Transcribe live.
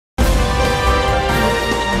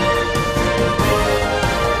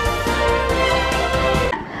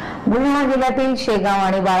बुलढाणा जिल्ह्यातील शेगाव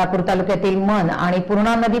आणि बाळापूर तालुक्यातील मन आणि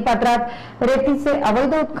पूर्णा नदी पात्रात रेतीचे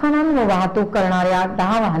अवैध उत्खनन व वाहतूक करणाऱ्या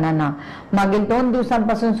 10 वाहनांना मागील 2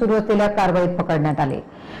 दिवसांपासून सुरू असलेल्या कारवाईत पकडण्यात आले।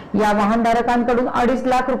 या वाहनधारकांकडून 2.5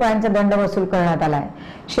 लाख रुपयांचा दंड वसूल करण्यात आलाय।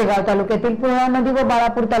 शेगाव तालुक्यातील पूर्णा नदी व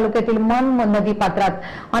बाळापूर तालुक्यातील मन नदी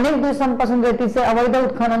पात्रात अनेक दिवसांपासून रेतीचे अवैध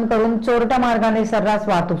उत्खनन करून चोरट्या मार्गाने सर्रास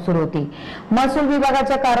वाहतूक सुरू होती। महसूल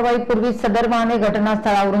विभागाच्या कारवाईपूर्वी सदर वाहने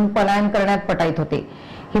घटनास्थळावरून पलायन करण्यात पटाईत होते।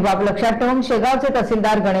 ही बाब लक्षात ठेवून शेगावचे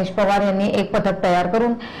तहसीलदार गणेश पवार यांनी एक पथक तयार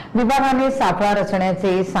करून विभागाने सापळा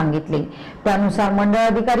रचण्याचे सांगितले। त्यानुसार मंडळ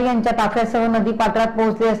अधिकारी यांच्या ताफ्यासह नदी पात्रात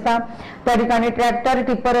पोहोचले असता त्या ठिकाणी ट्रॅक्टर,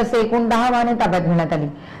 टिप्पर असे एकूण 10 वाहने ताब्यात घेण्यात आली।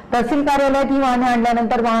 तहसील कार्यालयात ही वाहने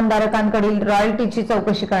आणल्यानंतर वाहनधारकांकडील रॉयल्टीची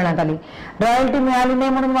चौकशी करण्यात आली। रॉयल्टी मिळाली नाही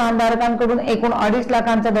म्हणून वाहनधारकांकडून एकूण 2.5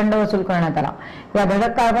 लाखांचा दंड वसूल करण्यात आला। या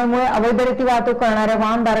धडक कारवाईमुळे अवैध रेती वाहतूक करणाऱ्या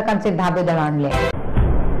वाहनधारकांचे धाबे दणाणले।